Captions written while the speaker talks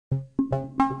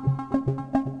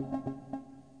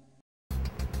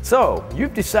So,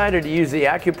 you've decided to use the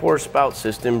Accupor spout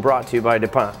system brought to you by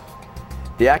DuPont.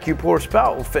 The Accupor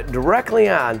spout will fit directly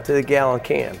onto the gallon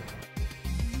can.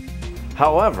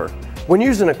 However, when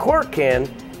using a quart can,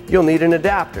 you'll need an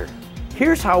adapter.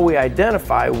 Here's how we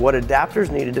identify what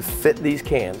adapters needed to fit these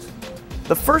cans.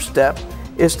 The first step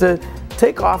is to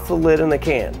take off the lid on the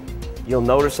can. You'll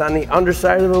notice on the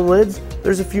underside of the lids,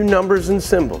 there's a few numbers and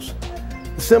symbols.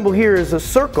 The symbol here is a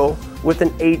circle with an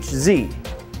HZ.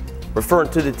 Referring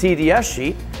to the TDS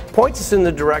sheet, points us in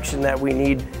the direction that we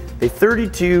need a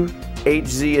 32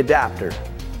 HZ adapter.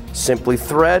 Simply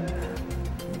thread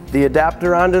the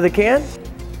adapter onto the can,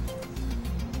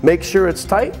 make sure it's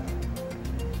tight,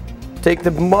 take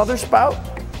the mother spout,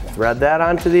 thread that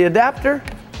onto the adapter,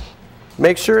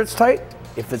 make sure it's tight.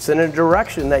 If it's in a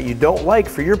direction that you don't like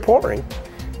for your pouring,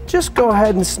 just go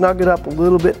ahead and snug it up a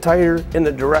little bit tighter in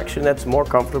the direction that's more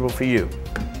comfortable for you.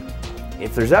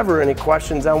 If there's ever any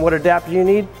questions on what adapter you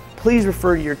need, please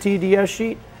refer to your TDS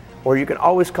sheet, or you can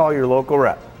always call your local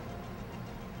rep.